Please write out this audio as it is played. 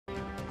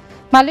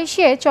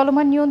মালয়েশিয়ায়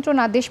চলমান নিয়ন্ত্রণ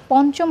আদেশ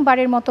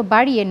পঞ্চমবারের মতো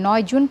বাড়িয়ে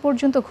 ৯ জুন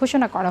পর্যন্ত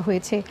ঘোষণা করা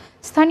হয়েছে।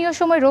 স্থানীয়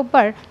সময়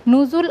রোববার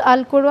নুজুল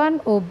আল কোরআন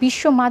ও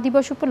বিশ্ব মা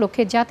দিবস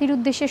উপলক্ষে জাতির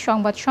উদ্দেশ্যে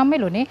সংবাদ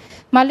সম্মেলনে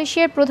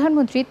মালয়েশিয়ার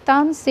প্রধানমন্ত্রী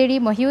তান সেরি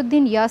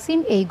মহিউদ্দিন ইয়াসিন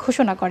এই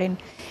ঘোষণা করেন।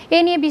 এ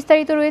নিয়ে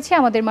বিস্তারিত রয়েছে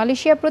আমাদের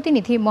মালয়েশিয়া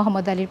প্রতিনিধি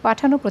মোহাম্মদ আলীর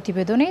পাঠানো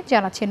প্রতিবেদনে,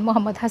 জানাচ্ছেন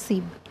মোহাম্মদ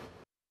হাসিব।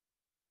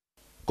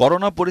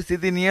 করোনা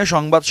পরিস্থিতি নিয়ে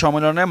সংবাদ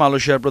সম্মেলনে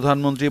মালয়েশিয়ার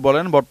প্রধানমন্ত্রী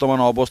বলেন, বর্তমান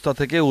অবস্থা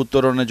থেকে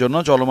উত্তরণের জন্য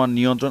চলমান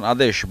নিয়ন্ত্রণ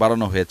আদেশ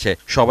বাড়ানো হয়েছে।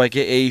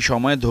 সবাইকে এই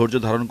সময়ে ধৈর্য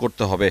ধারণ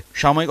করতে হবে।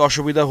 সাময়িক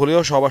অসুবিধা হলেও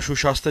সবার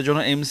সুস্বাস্থ্যের জন্য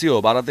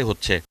এমসিও বাড়াতে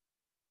হচ্ছে।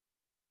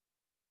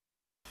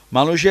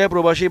 মালয়েশিয়ায়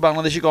প্রবাসী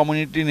বাংলাদেশি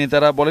কমিউনিটির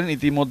নেতারা বলেন,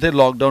 ইতিমধ্যে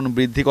লকডাউন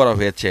বৃদ্ধি করা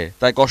হয়েছে,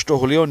 তাই কষ্ট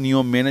হলেও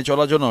নিয়ম মেনে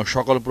চলার জন্য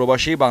সকল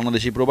প্রবাসী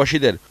বাংলাদেশি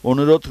প্রবাসীদের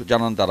অনুরোধ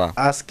জানান তারা।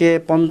 আজকে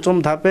পঞ্চম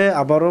ধাপে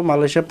আবারও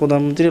মালয়েশিয়ার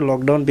প্রধানমন্ত্রী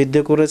লকডাউন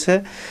বৃদ্ধি করেছে।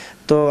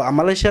 তো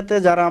মালয়েশিয়াতে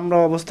যারা আমরা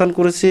অবস্থান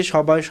করেছি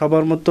সবাই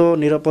সবার মতো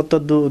নিরাপত্তা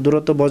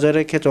দূরত্ব বজায়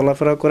রেখে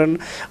চলাফেরা করেন।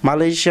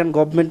 মালয়েশিয়ান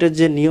গভর্নমেন্টের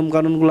যে নিয়ম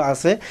কানুনগুলো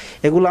আছে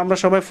এগুলো আমরা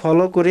সবাই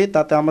ফলো করি,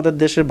 তাতে আমাদের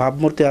দেশের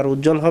ভাবমূর্তি আরও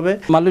উজ্জ্বল হবে।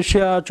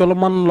 মালয়েশিয়া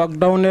চলমান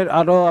লকডাউনের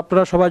আরও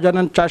আপনারা সবাই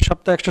জানেন 4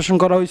 সপ্তাহ এক্সটেনশন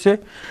করা হয়েছে।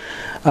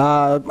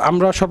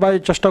 আমরা সবাই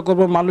চেষ্টা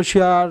করব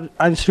মালয়েশিয়ার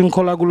আইন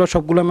শৃঙ্খলাগুলো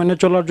সবগুলো মেনে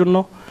চলার জন্য।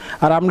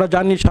 আর আমরা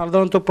জানি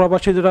সাধারণত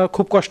প্রবাসীরা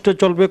খুব কষ্টে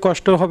চলবে,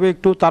 কষ্ট হবে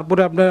একটু,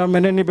 তারপরে আপনারা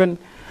মেনে নেবেন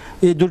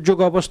এই দুর্যোগ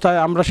অবস্থায়,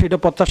 আমরা সেটা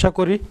প্রত্যাশা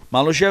করি।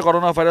 মালয়েশিয়া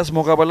করোনা ভাইরাস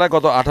মোকাবেলায়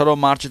গত 18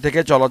 মার্চ থেকে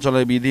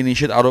চলাচলের বিধি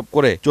নিষেধ আরোপ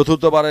করে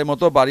চতুর্থবারের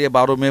মতো বাড়িয়ে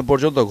 12 মে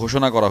পর্যন্ত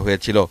ঘোষণা করা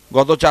হয়েছিল।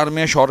 গত 4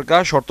 মে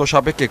সরকার শর্ত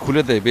সাপেক্ষে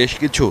খুলে দেয় বেশ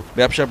কিছু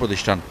ব্যবসা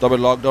প্রতিষ্ঠান। তবে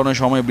লকডাউনের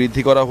সময়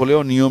বৃদ্ধি করা হলেও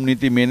নিয়ম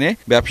নীতি মেনে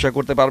ব্যবসা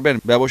করতে পারবেন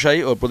ব্যবসায়ী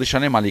ও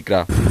প্রতিষ্ঠানের মালিকরা।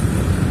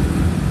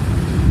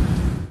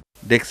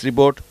 Desk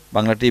report,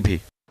 Bangla TV.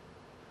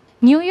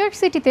 New York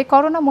সিটিতে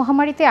করোনা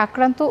মহামারীতে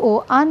আক্রান্ত ও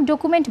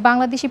আনডকুমেন্ট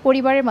বাংলাদেশি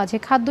পরিবারের মাঝে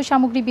খাদ্য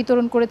সামগ্রী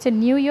বিতরণ করেছে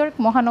নিউ ইয়র্ক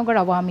মহানগর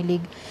আওয়ামী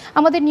লীগ।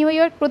 আমাদের নিউ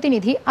ইয়র্ক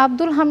প্রতিনিধি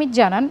আব্দুল হামিদ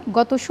জানান,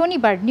 গত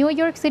শনিবার নিউ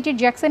ইয়র্ক সিটির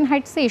জ্যাকসন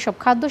হাইটসে এসব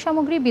খাদ্য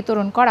সামগ্রী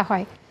বিতরণ করা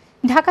হয়।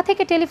 ঢাকা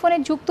থেকে টেলিফোনে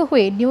যুক্ত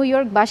হয়ে নিউ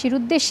ইয়র্কবাসীর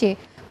উদ্দেশ্যে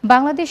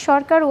বাংলাদেশ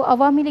সরকার ও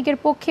আওয়ামী লীগের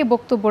পক্ষে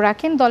বক্তব্য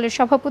রাখেন দলের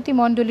সভাপতি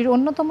মণ্ডলীর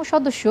অন্যতম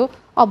সদস্য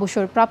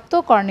অবসরপ্রাপ্ত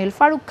কর্নেল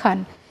ফারুক খান।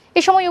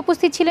 এ সময়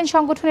উপস্থিত ছিলেন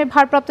সংগঠনের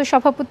ভারপ্রাপ্ত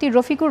সভাপতি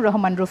রফিকুর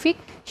রহমান রফিক,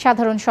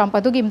 সাধারণ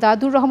সম্পাদক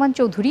ইমদাদুর রহমান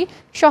চৌধুরী,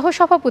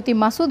 সহসভাপতি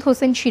মাসুদ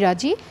হোসেন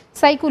সিরাজি,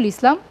 সাইকুল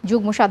ইসলাম,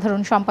 যুগ্ম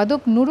সাধারণ সম্পাদক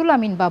নুরুল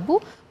আমিন বাবু,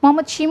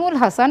 মোহাম্মদ শিমুল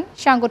হাসান,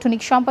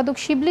 সাংগঠনিক সম্পাদক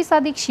শিবলি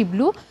সাদিক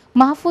শিবলু,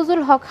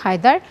 মাহফুজুল হক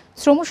হায়দার,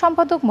 শ্রম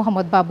সম্পাদক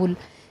মোহাম্মদ বাবুল।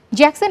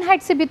 জ্যাকসন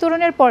হাইটসে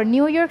বিতরণের পর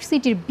নিউ ইয়র্ক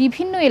সিটির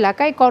বিভিন্ন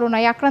এলাকায়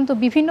করোনায় আক্রান্ত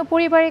বিভিন্ন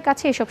পরিবারের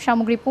কাছে এসব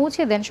সামগ্রী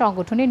পৌঁছে দেন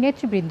সংগঠনের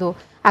নেতৃবৃন্দ।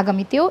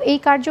 আগামীতেও এই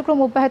কার্যক্রম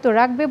অব্যাহত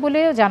রাখবে বলে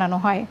জানানো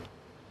হয়।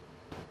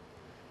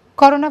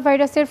 করোনা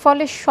ভাইরাসের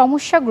ফলে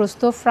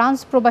সমস্যাগ্রস্ত ফ্রান্স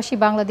প্রবাসী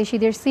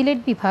বাংলাদেশিদের সিলেট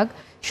বিভাগ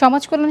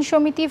সমাজ কল্যাণ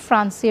সমিতি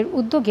ফ্রান্সের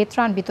উদ্যোগে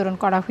ত্রাণ বিতরণ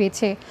করা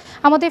হয়েছে।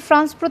 আমাদের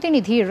ফ্রান্স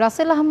প্রতিনিধি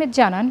রাসেল আহমেদ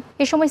জানান,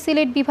 এ সময়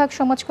সিলেট বিভাগ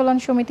সমাজ কল্যাণ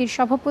সমিতির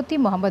সভাপতি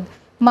মোহাম্মদ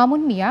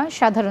মামুন মিয়া,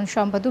 সাধারণ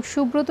সম্পাদক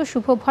সুব্রত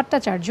শুভ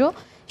ভট্টাচার্য,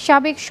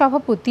 সাবেক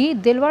সভাপতি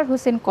দেলওয়ার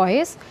হোসেন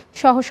কয়েস,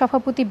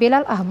 সহসভাপতি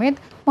বেলাল আহমেদ,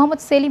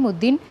 মোহাম্মদ সেলিম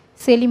উদ্দিন,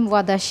 সেলিম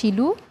ওয়াদা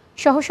শিলু,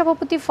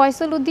 সহসভাপতি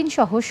ফয়সল উদ্দিন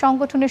সহ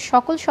সংগঠনের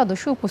সকল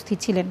সদস্য উপস্থিত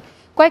ছিলেন।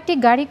 কয়েকটি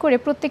গাড়ি করে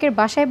প্রত্যেকের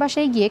বাসায়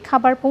বাসায় গিয়ে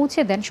খাবার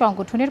পৌঁছে দেন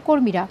সংগঠনের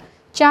কর্মীরা।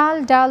 চাল,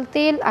 ডাল,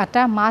 তেল,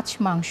 আটা, মাছ,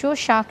 মাংস,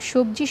 শাক,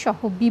 সবজি সহ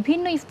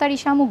বিভিন্ন ইফতারি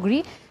সামগ্রী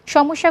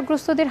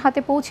সমস্যাগ্রস্তদের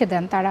হাতে পৌঁছে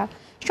দেন তারা।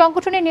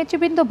 সংগঠনের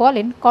নেতৃবৃন্দ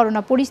বলেন,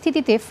 করোনা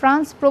পরিস্থিতিতে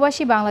ফ্রান্স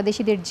প্রবাসী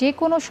বাংলাদেশিদের যে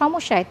কোনো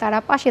সমস্যায় তারা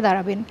পাশে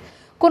দাঁড়াবেন।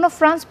 কোনো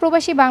ফ্রান্স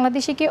প্রবাসী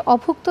বাংলাদেশিকে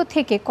অভুক্ত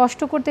থেকে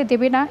কষ্ট করতে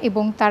দেবে না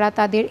এবং তারা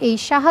তাদের এই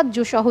সাহায্য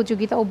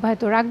সহযোগিতা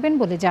অব্যাহত রাখবেন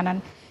বলে জানান।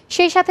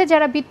 সেই সাথে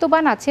যারা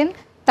বিত্তবান আছেন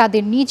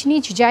তাদের নিজ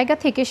নিজ জায়গা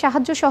থেকে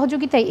সাহায্য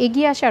সহযোগিতায়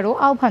এগিয়ে আসারও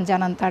আহ্বান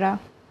জানান তারা।